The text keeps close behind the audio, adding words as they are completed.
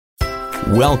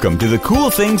Welcome to the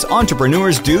Cool Things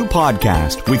Entrepreneurs Do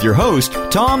podcast with your host,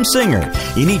 Tom Singer.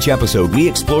 In each episode, we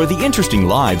explore the interesting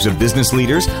lives of business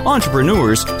leaders,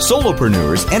 entrepreneurs,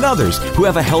 solopreneurs, and others who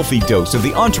have a healthy dose of the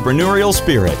entrepreneurial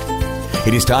spirit.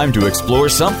 It is time to explore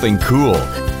something cool.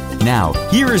 Now,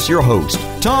 here is your host,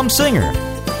 Tom Singer.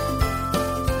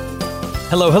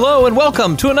 Hello, and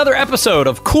welcome to another episode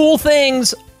of Cool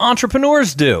Things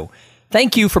Entrepreneurs Do.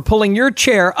 Thank you for pulling your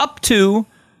chair up to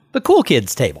the cool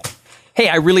kids table. Hey,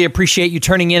 I really appreciate you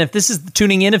tuning in. If this is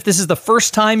the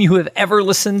first time you have ever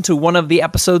listened to one of the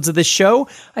episodes of this show,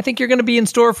 I think you're going to be in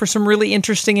store for some really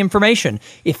interesting information.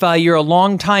 If you're a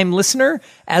long-time listener,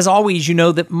 as always, you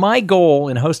know that my goal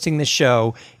in hosting this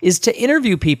show is to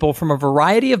interview people from a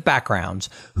variety of backgrounds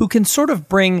who can sort of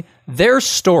bring their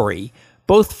story,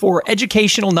 both for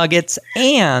educational nuggets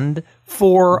and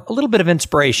for a little bit of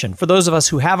inspiration for those of us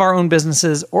who have our own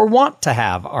businesses or want to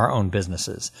have our own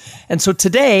businesses. And so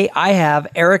today I have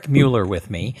Eric Mueller with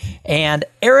me. And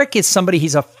Eric is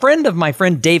he's a friend of my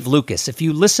friend Dave Lucas. If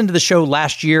you listened to the show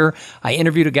last year, I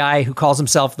interviewed a guy who calls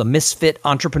himself the Misfit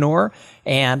Entrepreneur.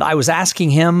 And I was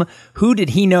asking him, who did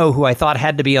he know who I thought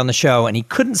had to be on the show? And he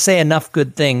couldn't say enough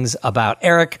good things about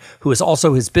Eric, who is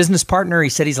also his business partner. He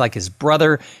said he's like his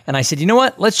brother. And I said, you know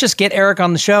what? Let's just get Eric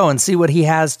on the show and see what he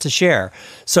has to share.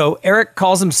 So Eric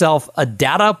calls himself a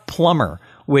data plumber,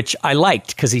 which I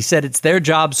liked because he said it's their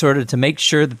job sort of to make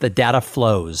sure that the data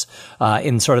flows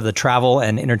in sort of the travel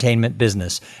and entertainment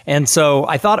business. And so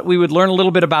I thought we would learn a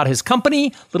little bit about his company,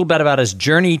 a little bit about his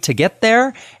journey to get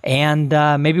there, and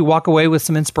maybe walk away with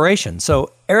some inspiration.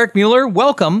 So Eric Mueller,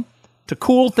 welcome to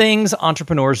Cool Things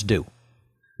Entrepreneurs Do.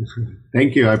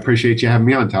 Thank you. I appreciate you having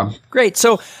me on, Tom. Great.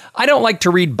 So I don't like to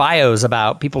read bios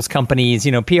about people's companies.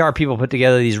 You know, PR people put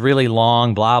together these really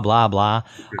long, blah, blah, blah.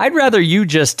 I'd rather you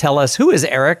just tell us, who is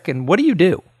Eric and what do you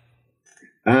do?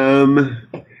 I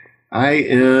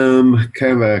am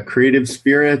kind of a creative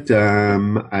spirit.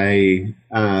 I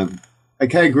kind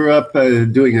of grew up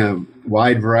doing a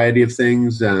wide variety of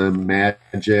things,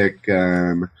 magic,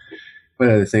 what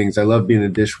other things? I love being a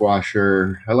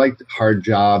dishwasher. I liked hard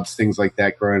jobs, things like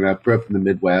that growing up. Grew up in the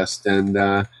Midwest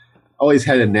and always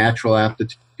had a natural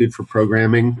aptitude for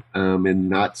programming and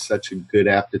not such a good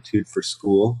aptitude for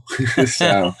school.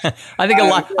 So I think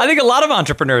a lot of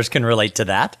entrepreneurs can relate to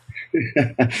that.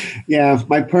 Yeah,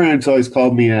 my parents always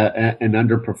called me an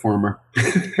underperformer.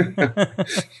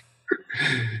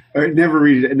 Or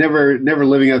never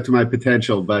living up to my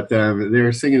potential, but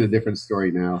they're singing a different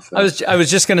story now. So. I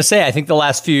was just going to say, I think the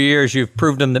last few years you've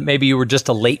proved them that maybe you were just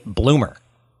a late bloomer.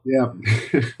 Yeah.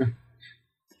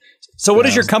 So what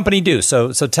does your company do?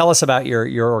 So tell us about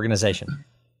your organization.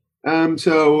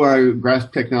 So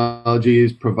Grasp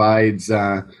Technologies provides.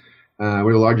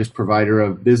 We're the largest provider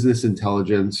of business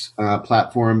intelligence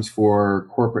platforms for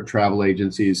corporate travel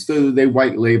agencies. So they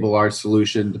white label our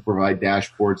solution to provide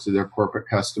dashboards to their corporate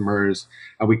customers.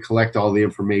 We collect all the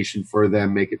information for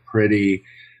them, make it pretty,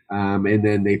 and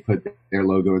then they put their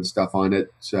logo and stuff on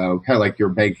it. So kind of like your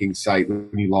banking site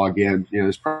when you log in. You know,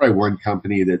 there's probably one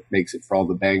company that makes it for all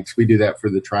the banks. We do that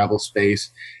for the travel space.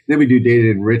 And then we do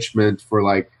data enrichment for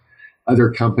like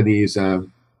other companies.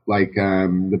 Like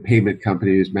the payment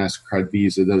companies, MasterCard,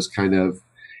 Visa, those kind of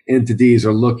entities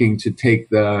are looking to take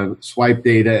the swipe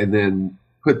data and then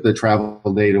put the travel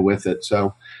data with it.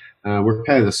 So we're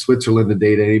kind of the Switzerland of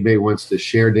data. Anybody wants to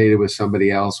share data with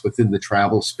somebody else within the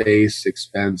travel space,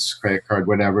 expense, credit card,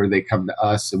 whatever, they come to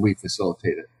us and we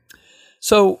facilitate it.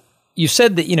 So you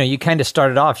said that, you kind of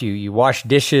started off, you washed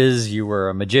dishes, you were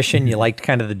a magician, you liked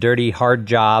kind of the dirty, hard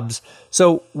jobs.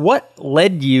 So what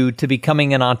led you to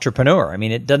becoming an entrepreneur? I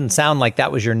mean, it doesn't sound like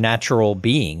that was your natural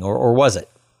being, or was it?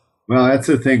 Well, that's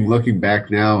the thing. Looking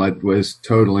back now, it was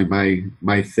totally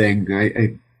my thing.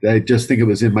 I just think it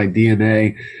was in my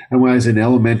DNA. And when I was in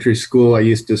elementary school, I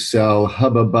used to sell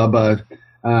Hubba Bubba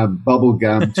bubble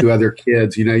gum to other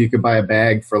kids. You know, you could buy a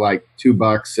bag for like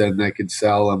 $2 and I could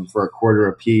sell them for $0.25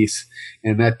 a piece.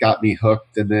 And that got me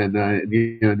hooked. And then,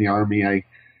 in the Army,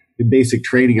 in basic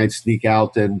training, I'd sneak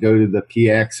out and go to the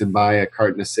PX and buy a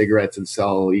carton of cigarettes and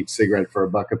sell each cigarette for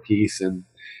 $1 a piece. And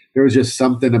there was just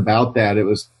something about that. It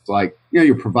was like,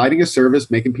 you're providing a service,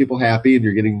 making people happy, and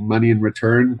you're getting money in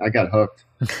return. I got hooked.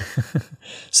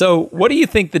 So what do you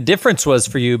think the difference was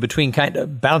for you between kind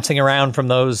of bouncing around from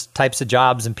those types of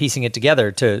jobs and piecing it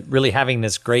together to really having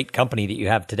this great company that you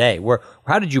have today?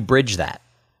 How did you bridge that?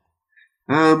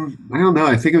 I don't know.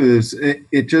 I think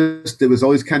it was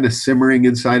always kind of simmering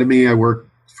inside of me. I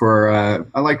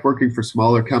like working for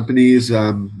smaller companies,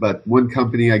 but one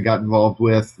company I got involved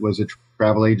with was a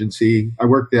travel agency. I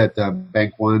worked at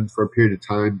Bank One for a period of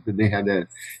time, and they had a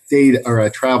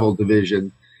travel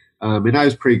division. And I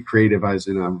was pretty creative. I was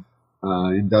in a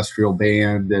industrial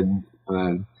band, and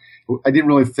I didn't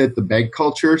really fit the bank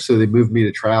culture, so they moved me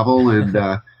to travel.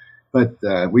 And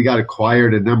but we got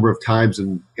acquired a number of times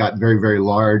and got very, very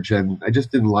large, and I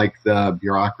just didn't like the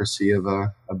bureaucracy of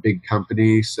a big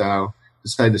company, so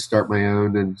decided to start my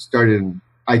own and started an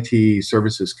IT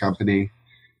services company.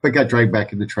 But got dragged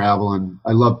back into travel, and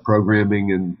I love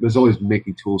programming and was always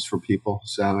making tools for people.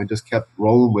 So I just kept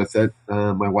rolling with it.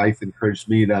 My wife encouraged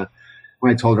me to,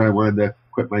 when I told her I wanted to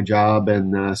quit my job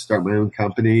and start my own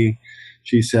company,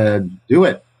 she said, do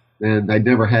it. And I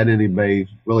never had anybody,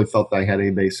 really felt I had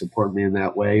anybody support me in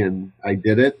that way. And I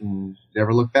did it and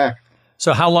never looked back.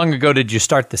 So how long ago did you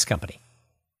start this company?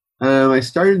 I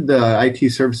started the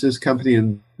IT services company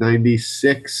in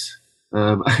 96.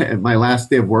 My last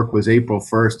day of work was April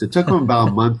 1st. It took them about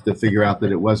a month to figure out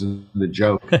that it wasn't a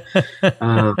joke.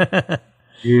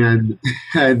 And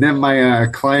then my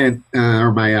client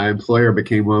or my employer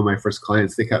became one of my first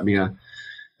clients. They cut me a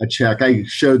check. I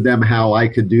showed them how I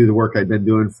could do the work I'd been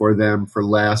doing for them for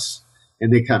less.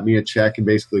 And they cut me a check and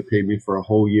basically paid me for a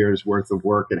whole year's worth of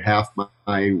work at half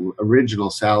my original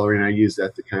salary. And I used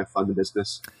that to kind of fund the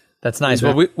business. That's nice.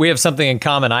 Well, we have something in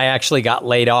common. I actually got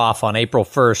laid off on April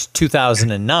 1st,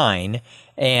 2009.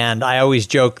 And I always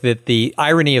joke that the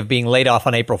irony of being laid off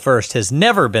on April 1st has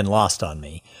never been lost on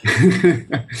me.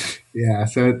 Yeah,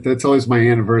 so that's always my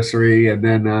anniversary. And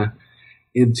then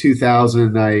in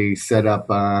 2000, I set up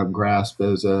Grasp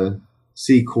as a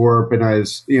C Corp. And I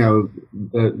was,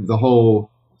 the whole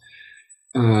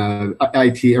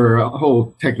IT or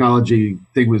whole technology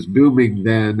thing was booming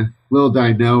then. Little did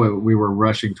I know it, we were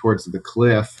rushing towards the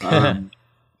cliff.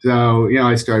 So,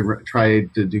 I started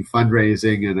trying to do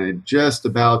fundraising, and I just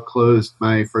about closed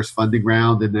my first funding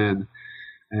round, and then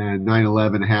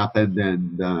 9/11 happened,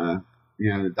 and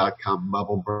the dot-com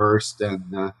bubble burst,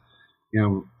 and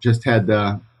just had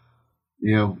to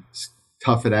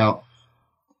tough it out.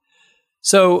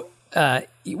 So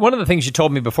one of the things you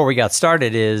told me before we got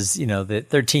started is, that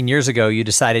 13 years ago, you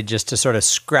decided just to sort of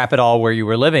scrap it all where you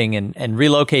were living and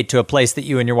relocate to a place that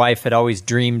you and your wife had always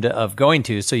dreamed of going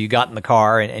to. So you got in the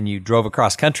car and you drove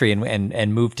across country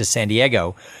and moved to San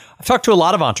Diego. I've talked to a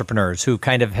lot of entrepreneurs who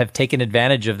kind of have taken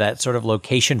advantage of that sort of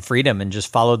location freedom and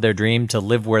just followed their dream to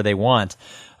live where they want.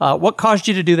 What caused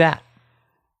you to do that?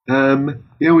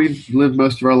 We've lived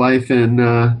most of our life in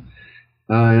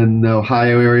the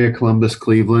Ohio area, Columbus,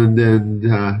 Cleveland.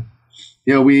 And,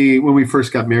 when we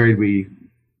first got married, we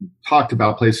talked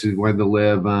about places we wanted to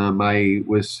live. I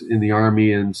was in the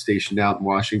Army and stationed out in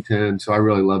Washington, so I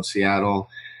really loved Seattle.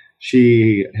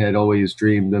 She had always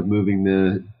dreamed of moving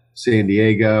to San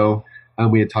Diego.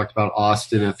 We had talked about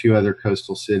Austin, a few other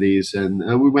coastal cities, and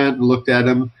we went and looked at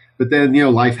them. But then,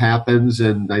 life happens,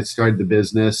 and I started the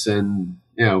business, and,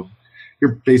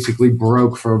 you're basically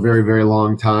broke for a very, very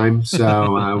long time.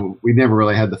 So we never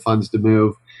really had the funds to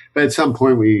move. But at some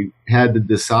point, we had to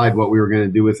decide what we were going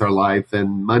to do with our life.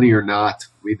 And money or not,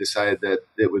 we decided that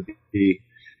it would be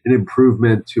an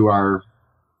improvement to our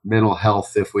mental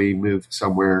health if we moved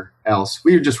somewhere else.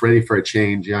 We were just ready for a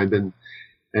change. I've been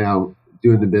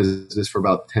doing the business for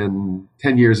about 10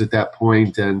 years at that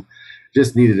point and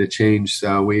just needed a change.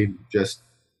 So we just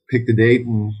picked a date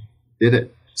and did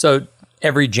it. So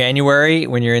every January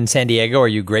when you're in San Diego, are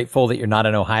you grateful that you're not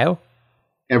in Ohio?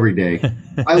 Every day.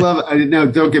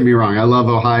 Don't get me wrong. I love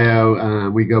Ohio.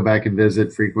 We go back and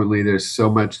visit frequently. There's so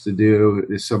much to do.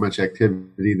 There's so much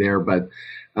activity there. But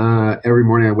every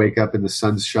morning I wake up and the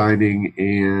sun's shining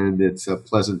and it's a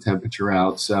pleasant temperature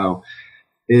out. So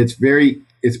it's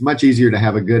much easier to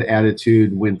have a good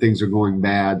attitude when things are going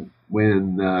bad,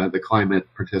 when the climate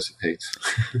participates.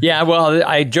 Yeah, well,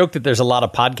 I joke that there's a lot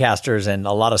of podcasters and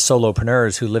a lot of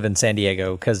solopreneurs who live in San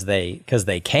Diego because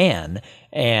they can.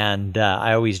 And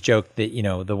I always joke that,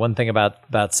 the one thing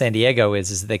about San Diego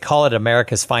is they call it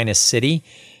America's finest city.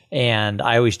 And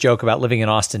I always joke about living in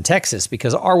Austin, Texas,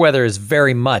 because our weather is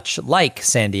very much like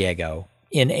San Diego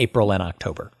in April and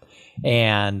October.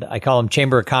 And I call them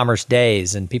Chamber of Commerce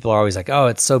days. And people are always like, oh,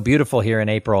 it's so beautiful here in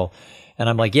April. And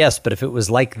I'm like, yes, but if it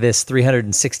was like this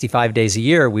 365 days a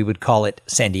year, we would call it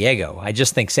San Diego. I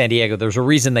just think San Diego, there's a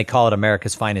reason they call it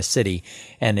America's finest city,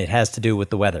 and it has to do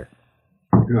with the weather.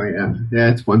 Oh, yeah.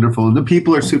 Yeah, it's wonderful. And the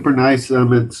people are super nice.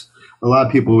 It's a lot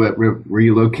of people that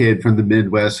relocated from the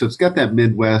Midwest. So it's got that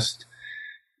Midwest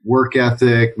work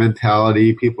ethic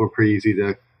mentality. People are pretty easy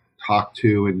to talk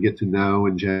to and get to know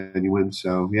and genuine.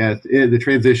 So, yeah, the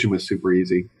transition was super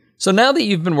easy. So now that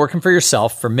you've been working for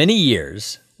yourself for many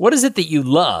years, what is it that you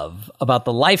love about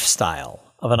the lifestyle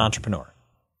of an entrepreneur?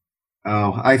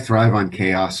 Oh, I thrive on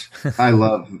chaos. I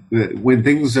love when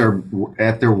things are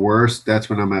at their worst. That's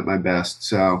when I'm at my best.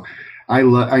 So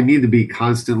I need to be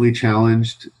constantly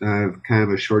challenged. I have kind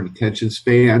of a short attention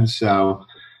span. So,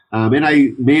 and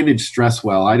I manage stress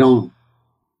well. I don't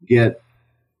get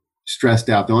stressed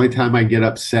out. The only time I get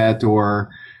upset or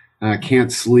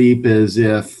can't sleep is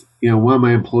if, one of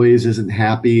my employees isn't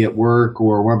happy at work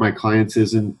or one of my clients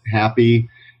isn't happy.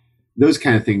 Those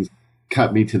kind of things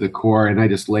cut me to the core, and I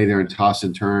just lay there and toss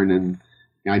and turn, and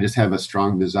I just have a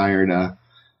strong desire to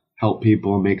help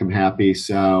people and make them happy.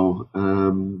 So,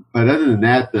 but other than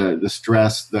that, the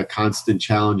stress, the constant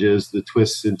challenges, the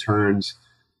twists and turns,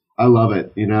 I love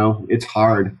it. It's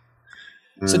hard.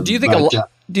 So do you think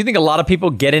a lot of people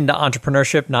get into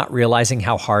entrepreneurship not realizing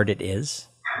how hard it is?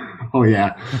 Oh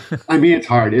yeah. I mean, it's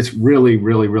hard. It's really,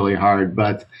 really, really hard.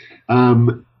 But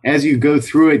as you go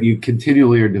through it, you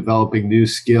continually are developing new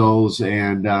skills,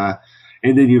 and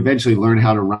then you eventually learn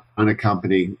how to run a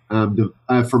company.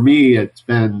 For me, it's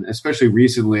been, especially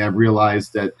recently, I've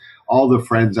realized that all the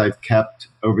friends I've kept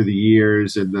over the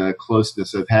years and the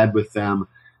closeness I've had with them,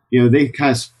 they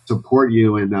kind of support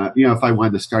you. And, if I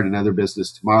wanted to start another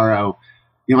business tomorrow,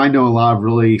 I know a lot of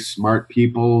really smart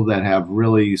people that have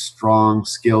really strong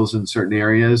skills in certain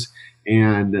areas,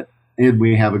 and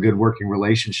we have a good working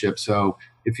relationship. So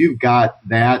if you've got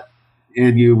that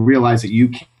and you realize that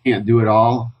you can't do it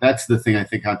all, that's the thing I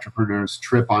think entrepreneurs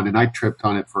trip on. And I tripped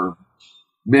on it for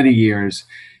many years,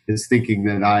 is thinking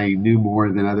that I knew more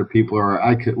than other people, or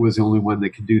was the only one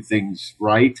that could do things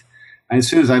right. And as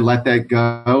soon as I let that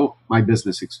go, my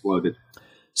business exploded.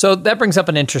 So that brings up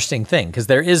an interesting thing, because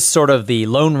there is sort of the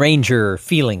Lone Ranger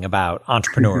feeling about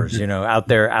entrepreneurs, out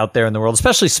there in the world,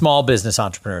 especially small business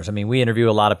entrepreneurs. I mean, we interview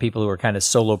a lot of people who are kind of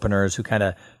solopreneurs who kind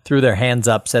of threw their hands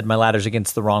up, said my ladder's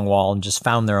against the wrong wall, and just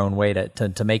found their own way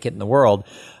to make it in the world.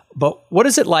 But what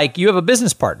is it like? You have a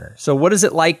business partner. So what is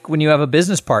it like when you have a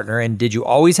business partner? And did you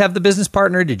always have the business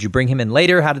partner? Did you bring him in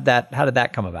later? How did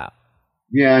that come about?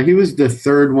 Yeah, he was the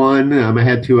third one. I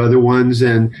had two other ones,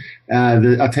 and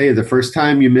I'll tell you, the first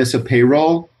time you miss a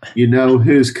payroll, you know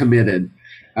who's committed.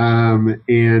 And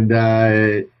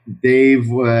Dave,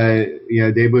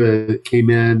 Dave came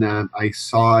in. I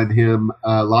saw in him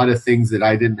a lot of things that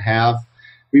I didn't have.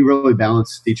 We really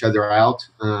balanced each other out,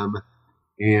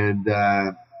 and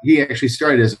he actually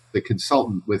started as a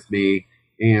consultant with me,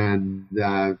 and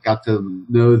got to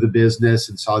know the business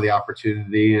and saw the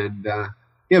opportunity, and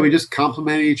we just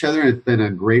complimented each other. It's been a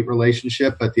great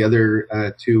relationship. But the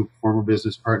other two former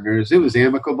business partners, it was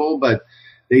amicable, but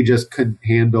they just couldn't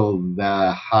handle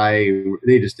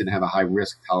they just didn't have a high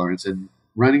risk tolerance. And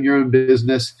running your own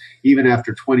business, even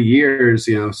after 20 years,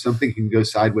 something can go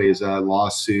sideways, a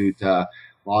lawsuit,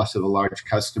 loss of a large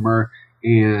customer,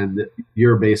 and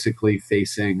you're basically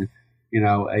facing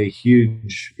a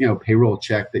huge, payroll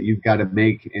check that you've got to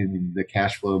make, and the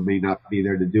cash flow may not be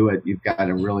there to do it. You've got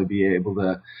to really be able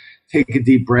to take a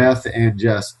deep breath and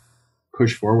just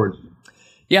push forward.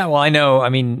 Yeah, well, I know. I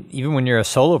mean, even when you're a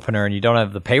solopreneur and you don't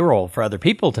have the payroll for other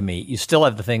people to meet, you still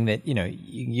have the thing that,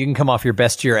 you can come off your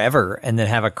best year ever and then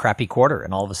have a crappy quarter.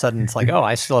 And all of a sudden it's like, oh,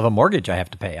 I still have a mortgage I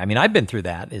have to pay. I mean, I've been through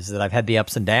that, is that I've had the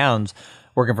ups and downs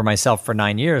working for myself for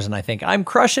 9 years. And I think I'm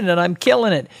crushing it. I'm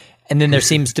killing it. And then there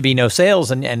seems to be no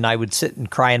sales, and I would sit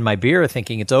and cry in my beer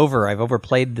thinking it's over. I've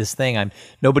overplayed this thing.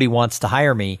 Nobody wants to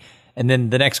hire me. And then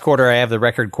the next quarter, I have the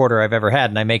record quarter I've ever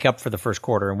had, and I make up for the first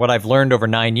quarter. And what I've learned over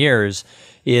 9 years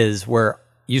is, where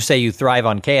you say you thrive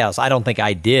on chaos, I don't think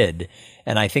I did.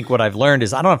 And I think what I've learned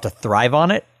is I don't have to thrive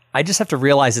on it. I just have to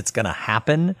realize it's going to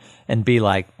happen and be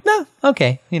like, no,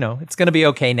 okay, it's going to be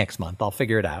okay next month. I'll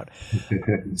figure it out.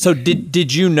 So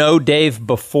did you know Dave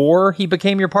before he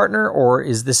became your partner, or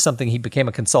is this something he became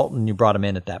a consultant and you brought him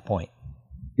in at that point?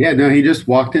 Yeah, no, he just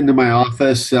walked into my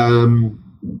office, no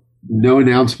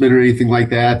announcement or anything like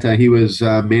that. He was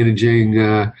managing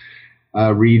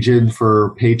a region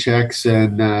for Paychex,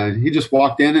 and he just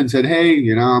walked in and said,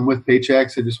 hey, I'm with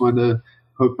Paychex. I just wanted to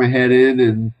poke my head in,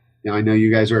 and I know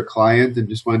you guys are a client, and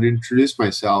just wanted to introduce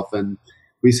myself. And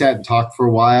we sat and talked for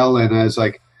a while, and I was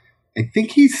like, I think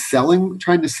he's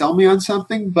trying to sell me on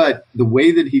something, but the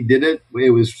way that he did it, it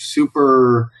was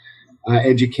super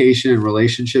education and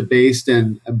relationship based.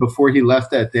 And before he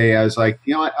left that day, I was like,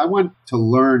 I want to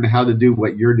learn how to do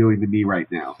what you're doing to me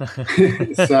right now.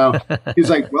 So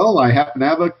he's like, well, I happen to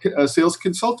have a sales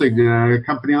consulting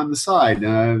company on the side.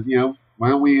 Why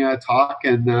don't we talk?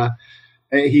 And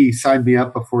he signed me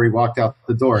up before he walked out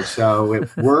the door. So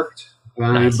it worked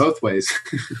in both ways.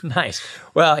 Nice.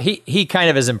 Well, he kind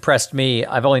of has impressed me.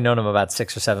 I've only known him about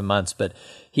 6 or 7 months, but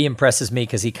he impresses me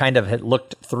because he kind of had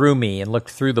looked through me and looked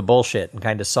through the bullshit and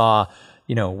kind of saw,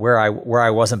 where I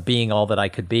wasn't being all that I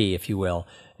could be, if you will.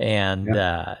 And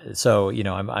so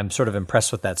I'm sort of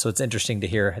impressed with that. So it's interesting to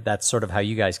hear that's sort of how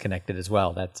you guys connected as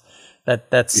well.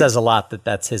 That says a lot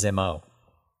that's his MO.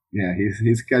 Yeah,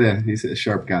 he's a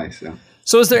sharp guy.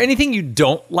 So is there anything you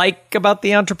don't like about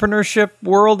the entrepreneurship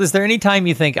world? Is there any time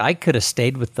you think I could have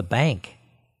stayed with the bank?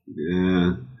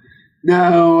 Yeah.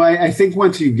 No, I think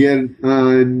once you get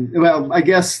on, well, I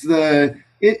guess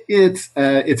it's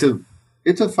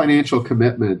a financial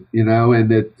commitment, and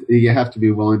that you have to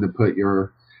be willing to put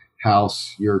your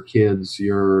house, your kids,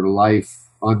 your life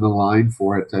on the line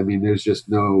for it. I mean, there's just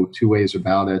no two ways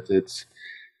about it.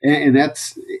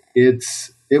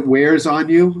 It wears on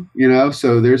you,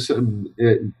 so there's some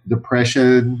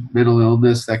depression, mental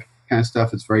illness, that kind of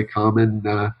stuff is very common.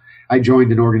 I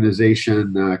joined an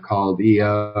organization called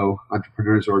EO,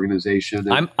 Entrepreneurs Organization.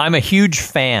 I'm a huge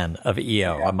fan of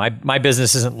EO. Yeah. My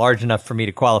business isn't large enough for me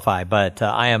to qualify, but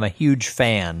I am a huge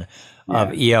fan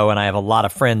of EO, and I have a lot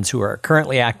of friends who are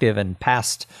currently active and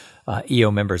past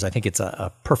EO members. I think it's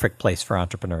a perfect place for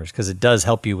entrepreneurs because it does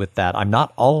help you with that. I'm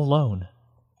not all alone.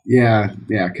 Yeah,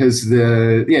 because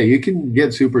you can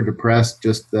get super depressed,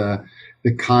 just the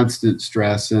constant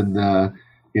stress and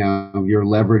you're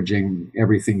leveraging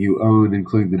everything you own,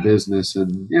 including the business,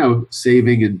 and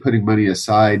saving and putting money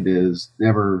aside is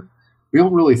never. We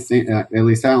don't really think, at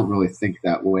least I don't really think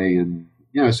that way, and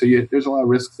so there's a lot of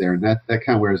risk there, and that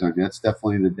kind of wears on you. That's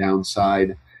definitely the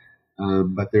downside,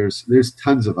 but there's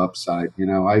tons of upside.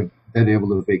 I've been able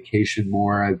to vacation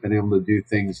more. I've been able to do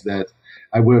things that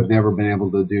I would have never been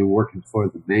able to do working for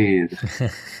the man.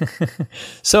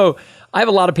 So I have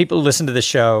a lot of people who listen to the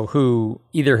show who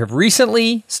either have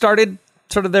recently started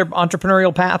sort of their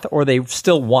entrepreneurial path or they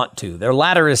still want to. Their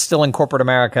ladder is still in corporate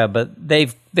America, but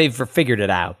they've figured it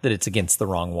out that it's against the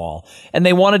wrong wall. And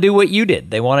they want to do what you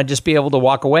did. They want to just be able to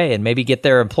walk away and maybe get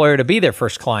their employer to be their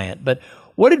first client. But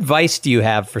what advice do you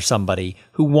have for somebody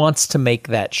who wants to make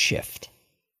that shift?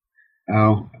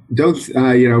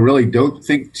 Really don't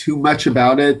think too much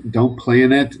about it. Don't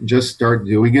plan it. Just start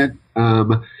doing it.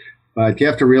 But you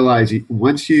have to realize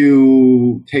once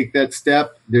you take that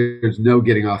step, there's no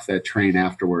getting off that train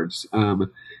afterwards.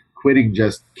 Quitting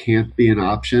just can't be an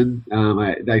option.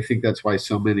 I think that's why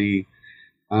so many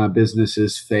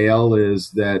businesses fail,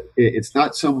 is that it's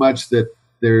not so much that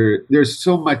there's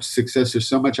so much success, there's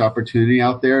so much opportunity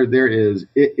out there. It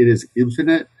is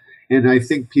infinite. And I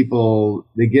think people,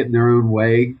 they get in their own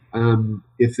way.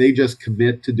 If they just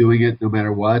commit to doing it no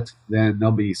matter what, then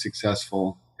they'll be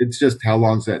successful. It's just how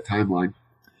long's that timeline?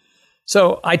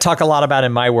 So I talk a lot about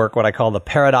in my work what I call the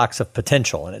paradox of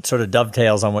potential, and it sort of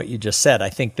dovetails on what you just said. I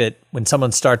think that when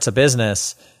someone starts a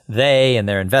business, they and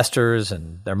their investors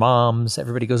and their moms,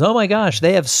 everybody goes, oh my gosh,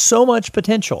 they have so much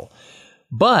potential.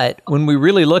 But when we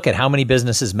really look at how many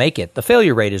businesses make it, the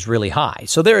failure rate is really high.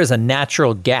 So there is a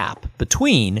natural gap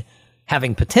between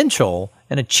having potential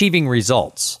and achieving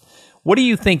results. What do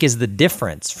you think is the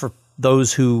difference for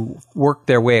those who work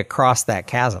their way across that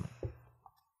chasm?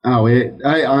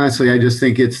 I just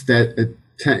think it's that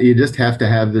you just have to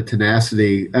have the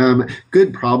tenacity,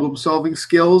 good problem-solving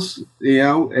skills,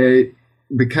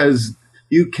 because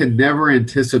you can never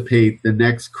anticipate the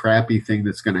next crappy thing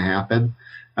that's going to happen.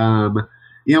 And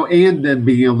then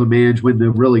being able to manage when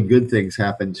the really good things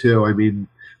happen too. I mean,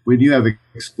 when you have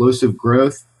explosive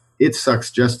growth, it sucks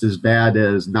just as bad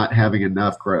as not having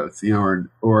enough growth,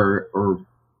 or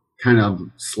kind of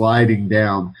sliding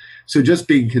down. So just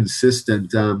being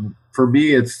consistent. For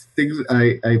me, it's things.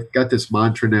 I've got this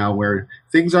mantra now where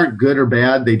things aren't good or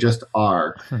bad; they just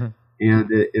are,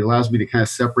 and it allows me to kind of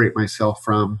separate myself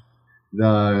from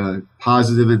the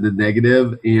positive and the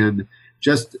negative, and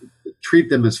just treat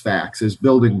them as facts, as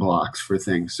building blocks for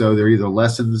things. So they're either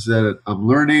lessons that I'm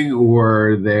learning,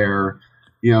 or they're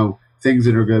things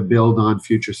that are going to build on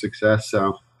future success.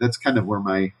 So that's kind of where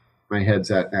my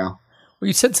head's at now. Well,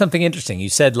 you said something interesting. You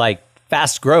said like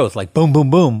fast growth, like boom,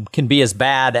 boom, boom, can be as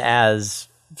bad as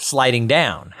sliding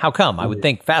down. How come? I would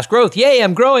think fast growth, yay,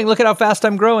 I'm growing. Look at how fast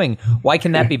I'm growing. Why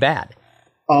can that be bad?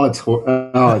 It's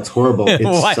horrible. It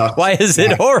sucks. Why is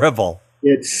it horrible?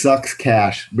 It sucks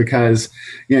cash because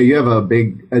you have a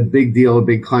big deal, a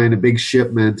big client, a big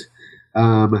shipment,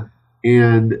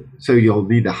 and so you'll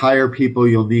need to hire people.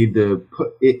 You'll need to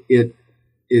put it.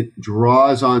 It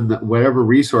draws on whatever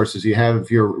resources you have.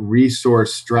 If you're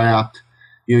resource strapped,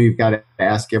 you've got to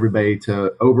ask everybody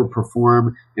to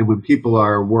overperform. And when people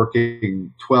are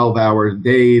working 12-hour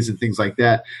days and things like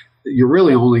that, you're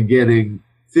really only getting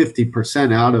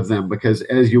 50% out of them, because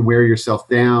as you wear yourself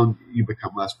down, you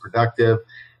become less productive.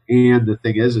 And the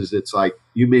thing is it's like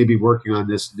you may be working on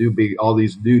all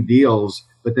these new deals,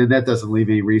 but then that doesn't leave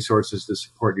any resources to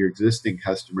support your existing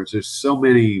customers. There's so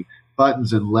many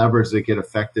buttons and levers that get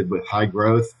affected with high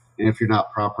growth. And if you're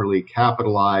not properly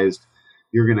capitalized,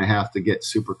 you're going to have to get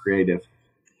super creative.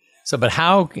 So, but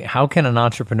how can an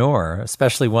entrepreneur,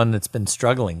 especially one that's been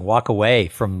struggling, walk away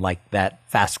from like that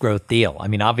fast growth deal? I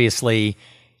mean, obviously,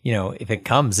 if it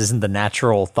comes, isn't the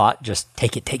natural thought just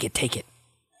take it?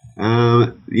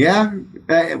 Yeah.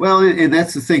 Well, and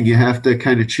that's the thing. You have to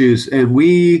kind of choose. And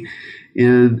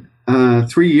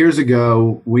 3 years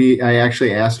ago, I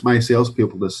actually asked my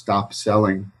salespeople to stop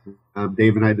selling.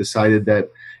 Dave and I decided that,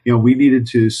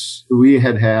 we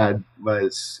had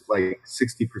was like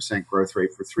 60% growth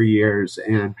rate for 3 years.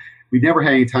 And we never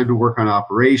had any time to work on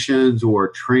operations or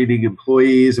training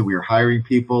employees, and we were hiring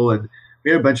people. And we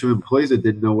had a bunch of employees that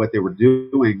didn't know what they were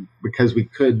doing because we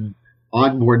couldn't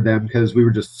onboard them because we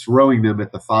were just throwing them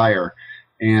at the fire.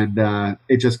 And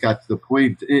it just got to the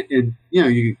point, and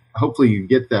hopefully you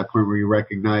get to that point where you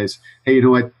recognize, hey, you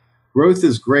know what, growth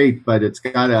is great, but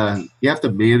you have to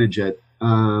manage it.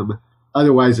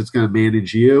 Otherwise, it's going to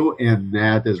manage you, and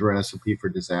that is a recipe for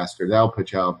disaster. That'll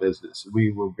put you out of business.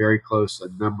 We were very close a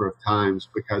number of times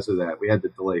because of that. We had to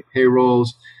delay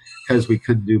payrolls because we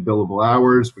couldn't do billable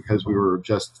hours because we were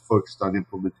just focused on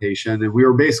implementation, and we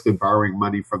were basically borrowing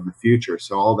money from the future.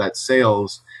 So all that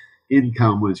sales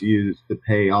income was used to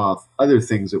pay off other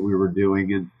things that we were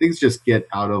doing, and things just get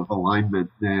out of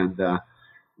alignment. And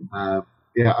our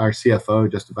CFO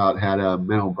just about had a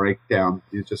mental breakdown.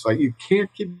 He's just like, you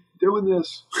can't keep doing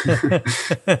this.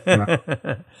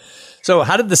 So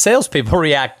how did the salespeople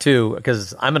react to,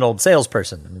 because I'm an old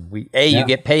salesperson. I mean, you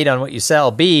get paid on what you sell.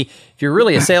 B, if you're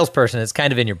really a salesperson, it's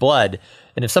kind of in your blood.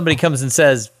 And if somebody comes and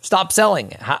says, stop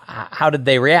selling, how did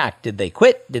they react? Did they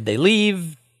quit? Did they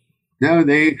leave? No,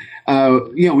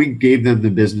 we gave them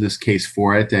the business case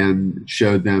for it and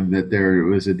showed them that there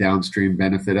was a downstream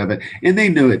benefit of it. And they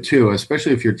knew it too,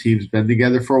 especially if your team's been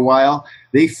together for a while.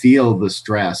 They feel the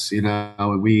stress,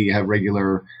 and we have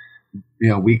regular,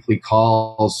 weekly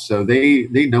calls. So they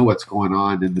know what's going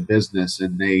on in the business,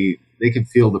 and they can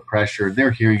feel the pressure, and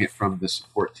they're hearing it from the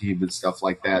support team and stuff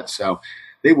like that. So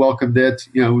they welcomed it,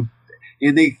 and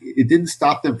it didn't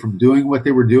stop them from doing what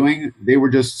they were doing. They were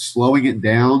just slowing it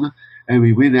down. And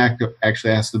we didn't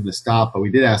actually ask them to stop, but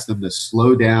we did ask them to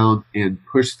slow down and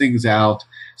push things out.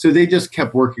 So they just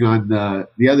kept working on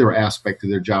the other aspect of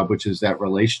their job, which is that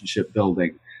relationship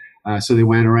building. So they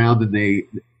went around and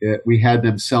we had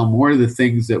them sell more of the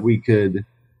things that we could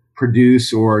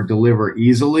produce or deliver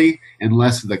easily and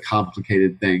less of the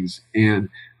complicated things. And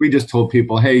we just told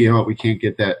people, hey, you know what, we can't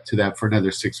get to that for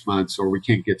another 6 months, or we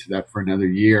can't get to that for another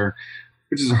year,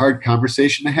 which is a hard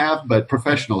conversation to have, but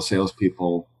professional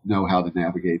salespeople know how to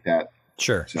navigate that.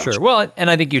 Sure. Well,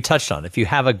 and I think you touched on it. If you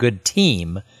have a good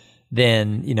team,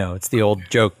 then, it's the old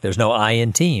joke, there's no I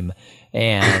in team.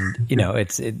 And,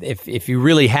 if you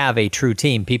really have a true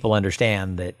team, people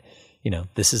understand that,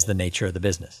 this is the nature of the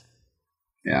business.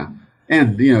 Yeah.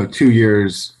 And, 2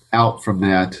 years out from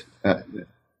that,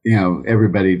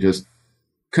 everybody just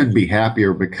couldn't be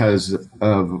happier because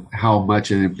of how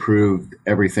much it improved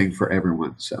everything for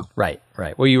everyone. So right.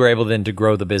 Well, you were able then to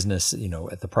grow the business,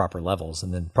 at the proper levels,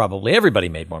 and then probably everybody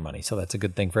made more money. So that's a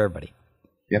good thing for everybody.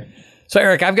 Yep. So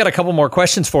Eric, I've got a couple more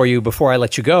questions for you before I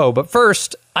let you go. But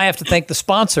first, I have to thank the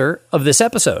sponsor of this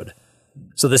episode.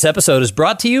 So this episode is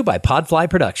brought to you by Podfly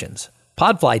Productions.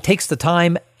 Podfly takes the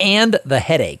time and the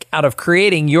headache out of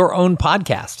creating your own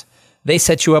podcast. They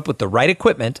set you up with the right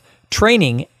equipment,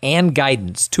 training, and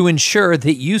guidance to ensure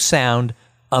that you sound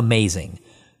amazing.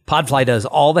 Podfly does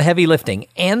all the heavy lifting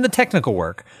and the technical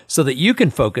work so that you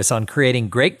can focus on creating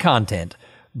great content,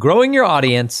 growing your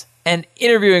audience, and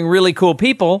interviewing really cool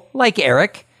people like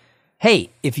Eric.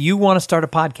 Hey, if you want to start a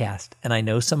podcast, and I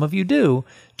know some of you do,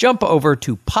 jump over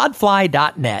to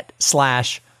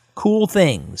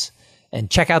podfly.net/coolthings and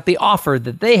check out the offer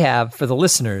that they have for the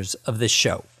listeners of this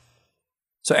show.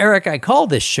 So Eric, I call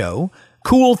this show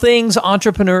Cool Things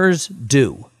Entrepreneurs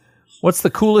Do. What's the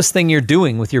coolest thing you're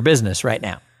doing with your business right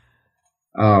now?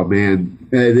 Oh, man.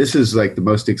 This is like the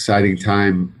most exciting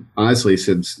time, honestly,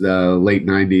 since the late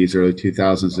 90s, early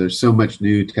 2000s. There's so much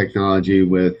new technology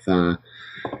with,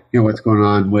 what's going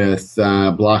on with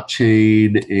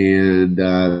blockchain and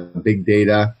big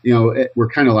data. We're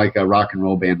kind of like a rock and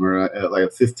roll band. We're like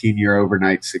a 15-year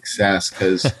overnight success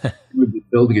because we've been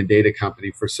building a data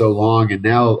company for so long, and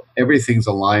now everything's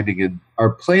aligning. And our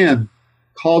plan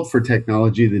called for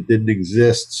technology that didn't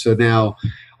exist. So now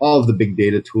all of the big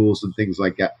data tools and things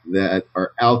like that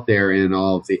are out there, and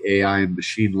all of the AI and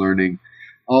machine learning,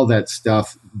 all that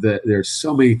stuff. There's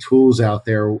so many tools out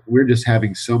there. We're just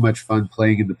having so much fun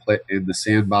playing in the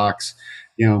sandbox,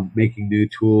 making new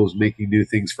tools, making new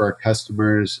things for our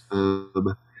customers.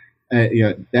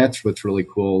 That's what's really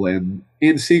cool, and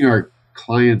seeing our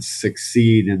clients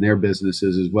succeed in their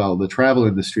businesses as well. The travel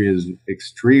industry is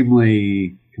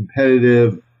extremely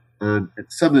competitive.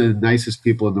 Some of the nicest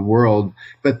people in the world,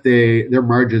 but their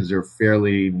margins are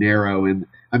fairly narrow. And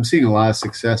I'm seeing a lot of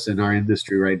success in our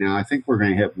industry right now. I think we're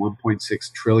going to hit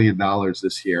 $1.6 trillion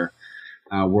this year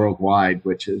worldwide,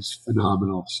 which is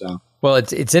phenomenal. So. Well,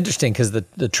 it's interesting because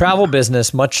the travel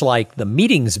business, much like the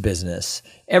meetings business,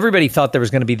 everybody thought there was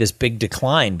going to be this big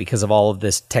decline because of all of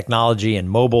this technology and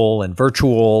mobile and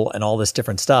virtual and all this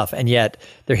different stuff. And yet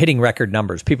they're hitting record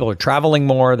numbers. People are traveling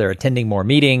more. They're attending more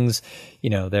meetings.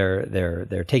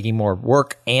 They're taking more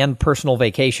work and personal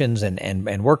vacations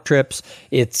and work trips.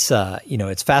 It's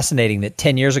it's fascinating that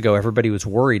 10 years ago everybody was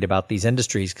worried about these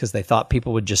industries because they thought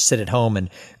people would just sit at home and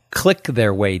click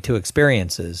their way to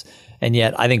experiences. And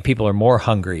yet, I think people are more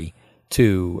hungry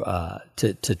to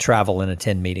travel and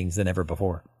attend meetings than ever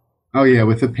before. Oh yeah,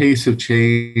 with the pace of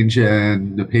change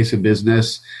and the pace of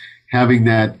business, having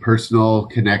that personal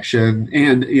connection,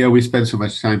 and we spend so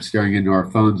much time staring into our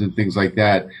phones and things like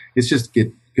that. It's just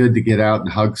good to get out and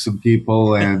hug some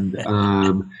people and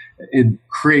and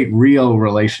create real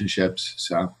relationships.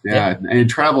 So and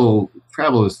travel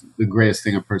is the greatest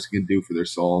thing a person can do for their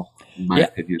soul, in my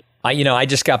opinion. I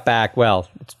just got back. Well,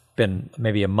 it's been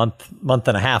maybe a month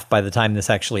and a half by the time this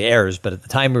actually airs, but at the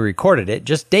time we recorded it,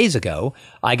 just days ago,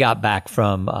 I got back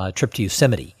from a trip to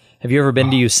Yosemite. Have you ever been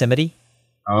to Yosemite?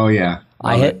 Oh yeah.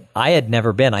 I had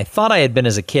never been. I thought I had been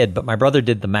as a kid, but my brother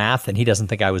did the math and he doesn't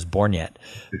think I was born yet.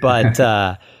 But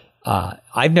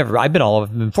I've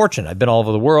been fortunate. I've been all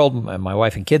over the world. My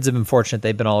wife and kids have been fortunate.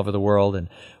 They've been all over the world. And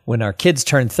when our kids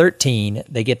turn 13,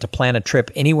 they get to plan a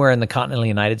trip anywhere in the continental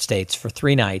United States for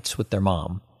 3 nights with their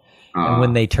mom. And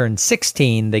when they turn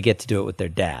 16, they get to do it with their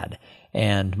dad.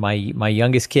 And my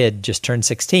youngest kid just turned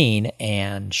 16,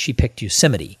 and she picked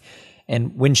Yosemite.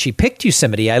 And when she picked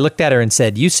Yosemite, I looked at her and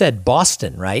said, "You said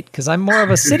Boston, right? Because I'm more of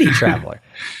a city traveler.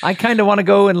 I kind of want to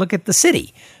go and look at the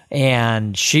city."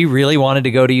 And she really wanted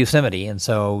to go to Yosemite. And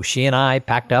so she and I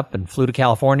packed up and flew to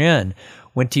California and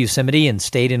went to Yosemite and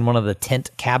stayed in one of the tent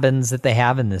cabins that they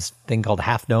have in this thing called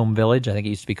Half Dome Village. I think it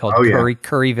used to be called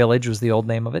Curry Village was the old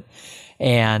name of it.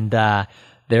 And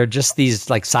they're just these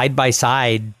like side by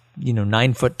side,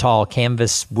 9-foot tall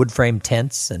canvas wood frame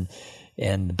tents, and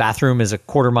the bathroom is a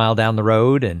quarter mile down the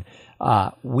road. And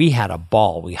we had a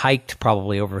ball. We hiked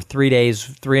probably over 3 days,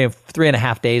 three and a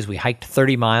half days. We hiked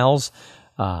 30 miles.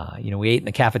 We ate in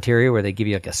the cafeteria where they give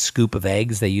you like a scoop of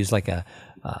eggs. They use like a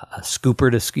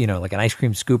scooper to, like an ice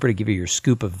cream scooper to give you your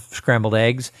scoop of scrambled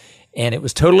eggs. And it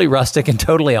was totally rustic and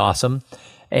totally awesome.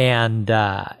 And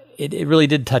it really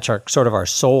did touch our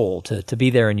soul to be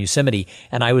there in Yosemite.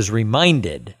 And I was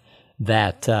reminded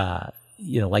that,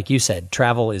 like you said,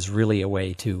 travel is really a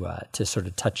way to sort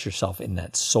of touch yourself in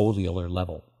that cellular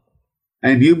level.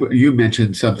 And you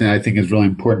mentioned something I think is really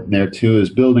important there too,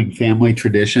 is building family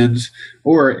traditions,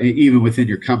 or even within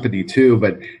your company too,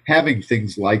 but having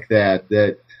things like that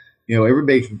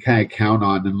everybody can kind of count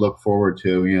on and look forward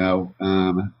to,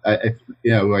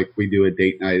 like we do a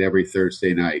date night every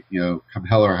Thursday night, come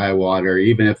hell or high water,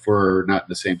 even if we're not in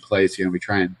the same place, we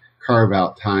try and carve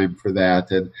out time for that.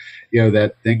 And,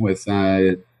 that thing with,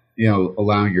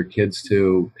 allowing your kids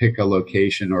to pick a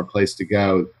location or a place to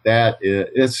go, that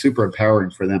is super empowering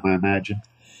for them, I imagine.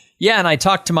 Yeah. And I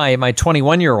talked to my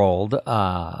 21-year-old,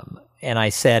 and I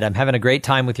said, "I'm having a great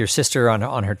time with your sister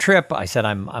on her trip." I said,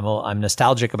 I'm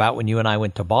nostalgic about when you and I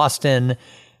went to Boston,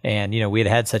 and we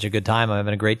had such a good time. I'm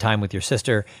having a great time with your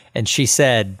sister. And she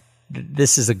said,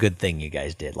 "This is a good thing you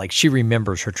guys did." Like, she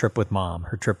remembers her trip with mom,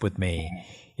 her trip with me.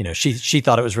 She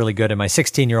thought it was really good. And my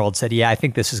 16-year-old said, "Yeah, I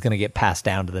think this is going to get passed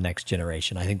down to the next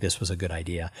generation. I think this was a good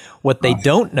idea." What they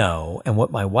don't know, and what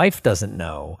my wife doesn't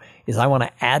know, is I want to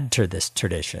add to this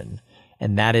tradition.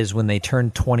 And that is, when they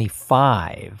turn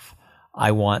 25,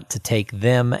 I want to take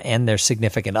them and their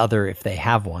significant other, if they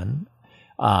have one,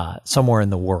 somewhere in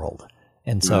the world.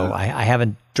 And so I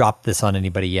haven't dropped this on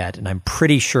anybody yet, and I'm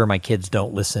pretty sure my kids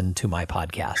don't listen to my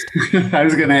podcast. I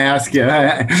was going to ask you,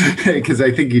 because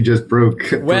I think you just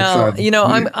broke. Well,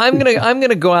 I'm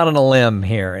gonna go out on a limb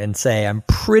here and say I'm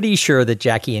pretty sure that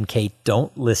Jackie and Kate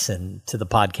don't listen to the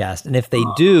podcast, and if they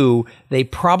do, they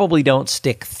probably don't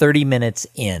stick 30 minutes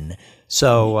in.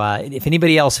 So if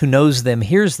anybody else who knows them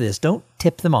hears this, don't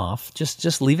tip them off.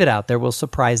 Just leave it out there. We'll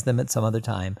surprise them at some other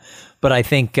time. But I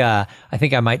think I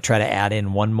might try to add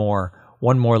in one more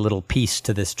one more little piece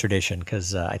to this tradition,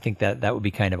 because I think that would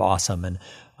be kind of awesome. And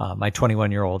my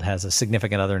 21-year-old has a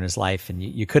significant other in his life, and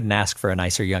you couldn't ask for a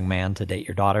nicer young man to date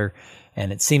your daughter.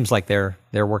 And it seems like they're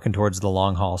working towards the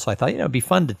long haul. So I thought, it'd be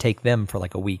fun to take them for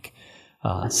like a week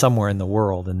somewhere in the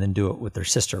world, and then do it with their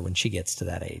sister when she gets to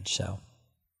that age. So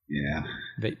yeah,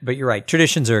 but you're right.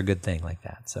 Traditions are a good thing like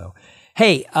that. So.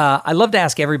 Hey, I love to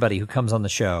ask everybody who comes on the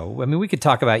show. I mean, we could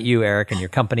talk about you, Eric, and your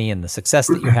company and the success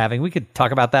that you're having. We could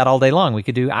talk about that all day long. We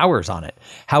could do hours on it.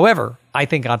 However, I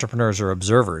think entrepreneurs are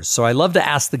observers. So I love to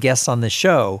ask the guests on this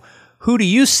show, who do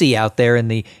you see out there in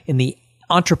the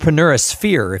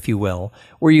entrepreneur-sphere, if you will,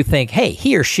 where you think, hey,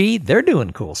 he or she, they're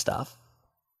doing cool stuff?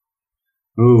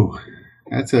 Ooh,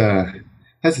 that's a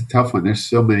tough one. There's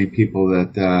so many people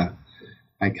that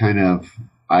I kind of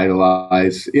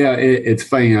idolize. Yeah, it's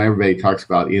funny. Everybody talks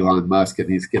about Elon Musk, and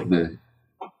he's getting the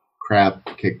crap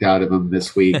kicked out of him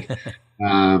this week.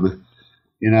 But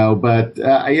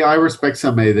I respect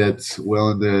somebody that's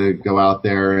willing to go out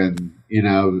there and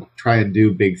try and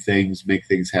do big things, make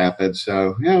things happen.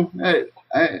 So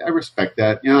I respect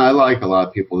that. I like a lot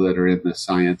of people that are in the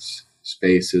science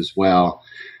space as well.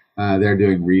 They're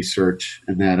doing research,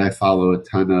 and that I follow a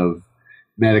ton of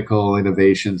medical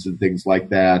innovations and things like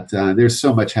that. There's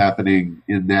so much happening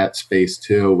in that space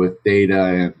too, with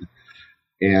data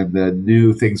and the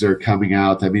new things that are coming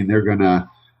out. I mean, they're gonna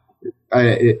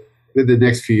in the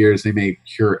next few years they may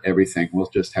cure everything.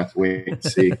 We'll just have to wait and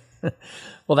see.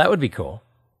 Well, that would be cool.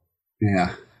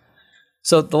 Yeah.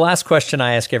 So the last question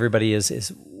I ask everybody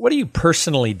is what do you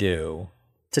personally do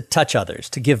to touch others,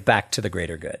 to give back to the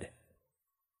greater good?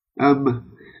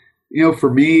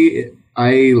 For me,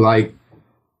 I like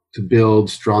to build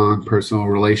strong personal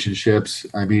relationships.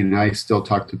 I mean, I still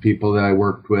talk to people that I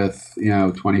worked with,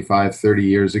 25, 30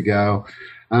 years ago.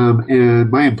 And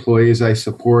my employees I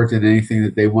support in anything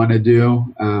that they want to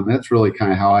do. That's really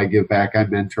kind of how I give back. I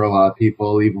mentor a lot of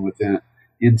people, even within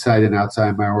inside and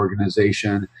outside my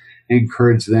organization,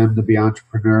 encourage them to be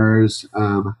entrepreneurs.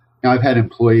 I've had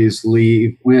employees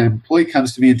leave. When an employee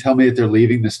comes to me and tell me that they're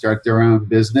leaving to start their own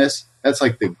business, that's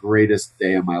like the greatest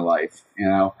day of my life.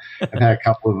 I've had a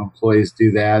couple of employees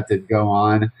do that go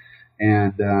on,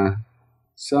 and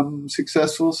some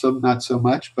successful, some not so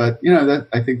much. But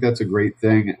I think that's a great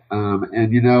thing.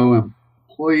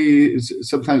 Employees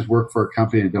sometimes work for a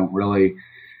company and don't really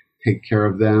take care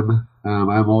of them.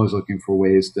 I'm always looking for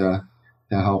ways to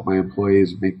help my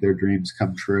employees make their dreams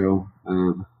come true.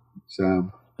 The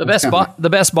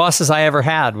best bosses I ever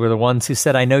had were the ones who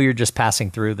said, I know you're just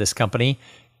passing through this company.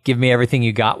 Give me everything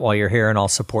you got while you're here, and I'll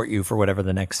support you for whatever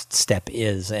the next step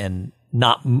is. And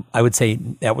I would say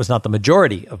that was not the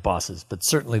majority of bosses, but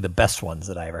certainly the best ones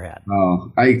that I ever had.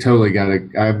 Oh, I'm going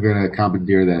to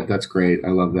commandeer that. That's great. I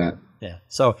love that. Yeah.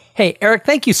 So, hey, Eric,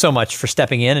 thank you so much for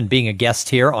stepping in and being a guest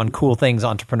here on Cool Things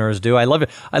Entrepreneurs Do. I love it.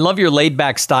 I love your laid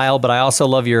back style, but I also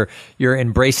love your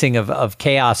embracing of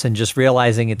chaos and just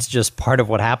realizing it's just part of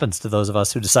what happens to those of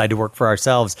us who decide to work for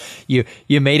ourselves.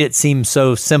 You made it seem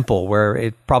so simple, where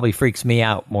it probably freaks me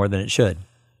out more than it should.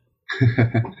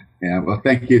 Yeah, well,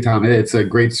 thank you, Tom. It's a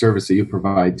great service that you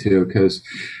provide too, because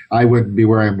I wouldn't be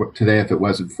where I am today if it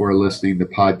wasn't for listening to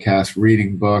podcasts,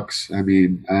 reading books. I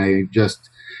mean,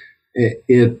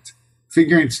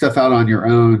 figuring stuff out on your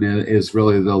own is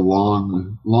really the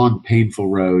long, painful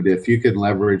road. If you can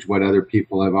leverage what other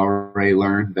people have already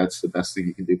learned, that's the best thing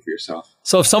you can do for yourself.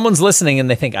 So if someone's listening and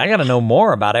they think, I got to know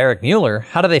more about Eric Mueller,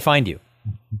 how do they find you?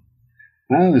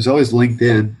 There's always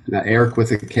LinkedIn, Eric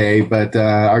with a K, but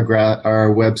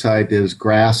our website is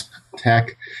Grasp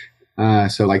Tech.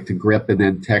 So like to grip and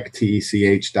then tech,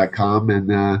 tech.com,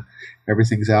 and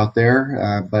everything's out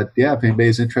there. But yeah, if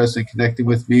anybody's interested in connecting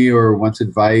with me or wants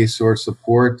advice or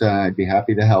support, I'd be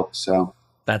happy to help. So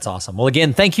that's awesome. Well,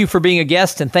 again, thank you for being a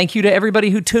guest, and thank you to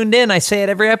everybody who tuned in. I say it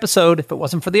every episode. If it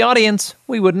wasn't for the audience,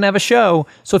 we wouldn't have a show.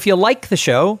 So if you like the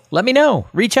show, let me know.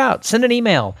 Reach out, send an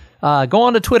email. Go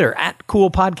on to Twitter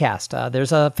 @CoolPodcast.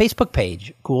 There's a Facebook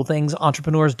page, Cool Things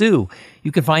Entrepreneurs Do.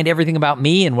 You can find everything about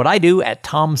me and what I do at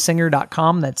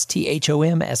TomSinger.com. That's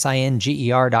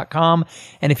THOMSINGER.com.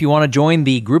 And if you want to join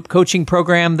the group coaching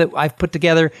program that I've put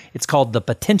together, it's called the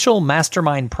Potential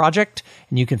Mastermind Project.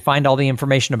 And you can find all the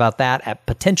information about that at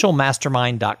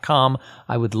potentialmastermind.com.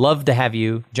 I would love to have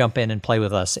you jump in and play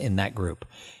with us in that group.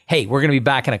 Hey, we're going to be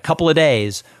back in a couple of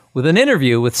days with an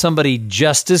interview with somebody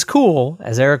just as cool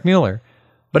as Eric Mueller.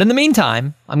 But in the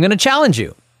meantime, I'm going to challenge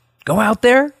you. Go out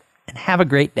there and have a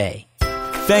great day.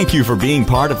 Thank you for being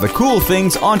part of the Cool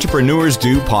Things Entrepreneurs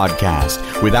Do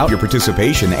podcast. Without your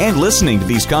participation and listening to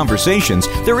these conversations,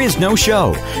 there is no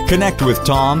show. Connect with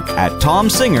Tom at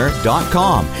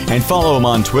tomsinger.com and follow him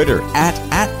on Twitter at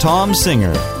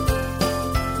 @TomSinger.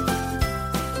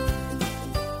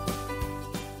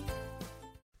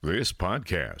 This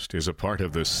podcast is a part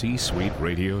of the C-Suite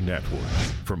Radio Network.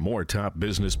 For more top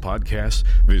business podcasts,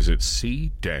 visit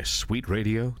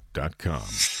c-suiteradio.com.